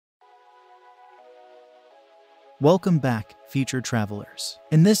Welcome back, future travelers.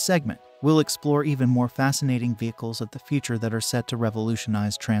 In this segment, we'll explore even more fascinating vehicles of the future that are set to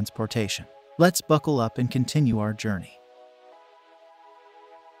revolutionize transportation. Let's buckle up and continue our journey.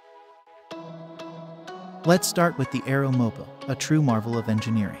 Let's start with the Aeromobile, a true marvel of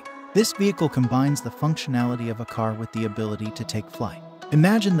engineering. This vehicle combines the functionality of a car with the ability to take flight.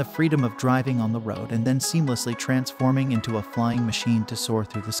 Imagine the freedom of driving on the road and then seamlessly transforming into a flying machine to soar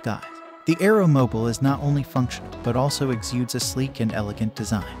through the skies. The Aeromobile is not only functional, but also exudes a sleek and elegant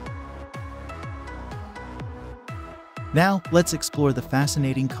design. Now, let's explore the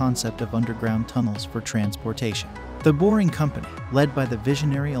fascinating concept of underground tunnels for transportation. The Boring Company, led by the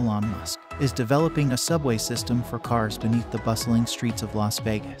visionary Elon Musk, is developing a subway system for cars beneath the bustling streets of Las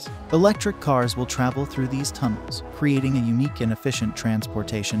Vegas. Electric cars will travel through these tunnels, creating a unique and efficient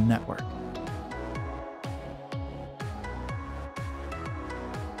transportation network.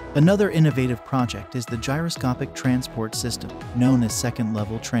 Another innovative project is the gyroscopic transport system, known as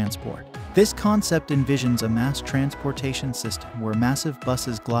second-level transport. This concept envisions a mass transportation system where massive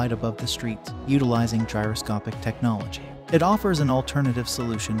buses glide above the streets, utilizing gyroscopic technology. It offers an alternative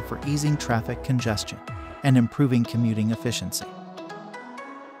solution for easing traffic congestion and improving commuting efficiency.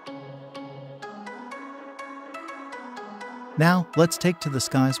 Now, let's take to the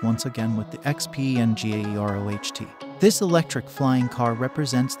skies once again with the XPENGAEROHT. This electric flying car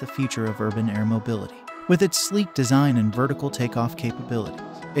represents the future of urban air mobility. With its sleek design and vertical takeoff capabilities,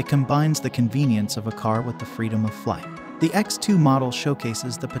 it combines the convenience of a car with the freedom of flight. The X2 model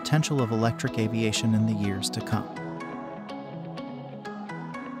showcases the potential of electric aviation in the years to come.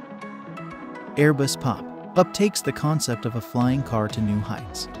 Airbus Pop-Up takes the concept of a flying car to new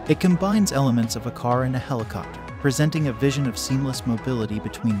heights. It combines elements of a car and a helicopter, presenting a vision of seamless mobility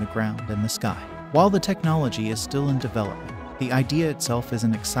between the ground and the sky. While the technology is still in development, the idea itself is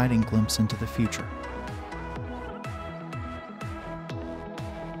an exciting glimpse into the future.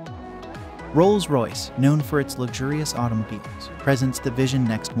 Rolls-Royce, known for its luxurious automobiles, presents the Vision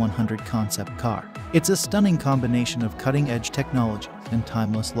Next 100 concept car. It's a stunning combination of cutting-edge technology and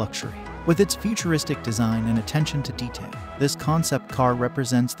timeless luxury. With its futuristic design and attention to detail, this concept car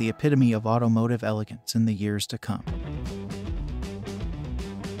represents the epitome of automotive elegance in the years to come.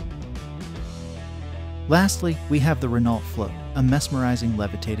 Lastly, we have the Renault Float, a mesmerizing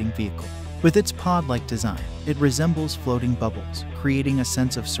levitating vehicle. With its pod-like design, it resembles floating bubbles, creating a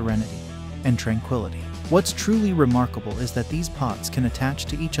sense of serenity and tranquility. What's truly remarkable is that these pods can attach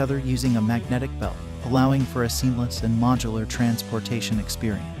to each other using a magnetic belt, allowing for a seamless and modular transportation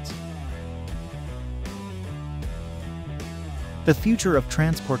experience. The future of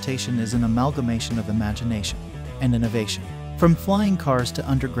transportation is an amalgamation of imagination and innovation. From flying cars to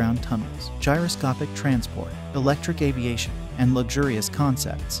underground tunnels, gyroscopic transport, electric aviation, and luxurious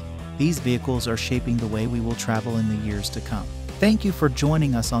concepts, these vehicles are shaping the way we will travel in the years to come. Thank you for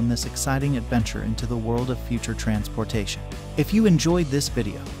joining us on this exciting adventure into the world of future transportation. If you enjoyed this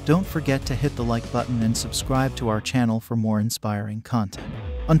video, don't forget to hit the like button and subscribe to our channel for more inspiring content.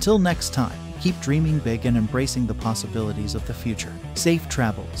 Until next time, keep dreaming big and embracing the possibilities of the future. Safe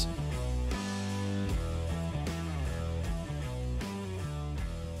travels.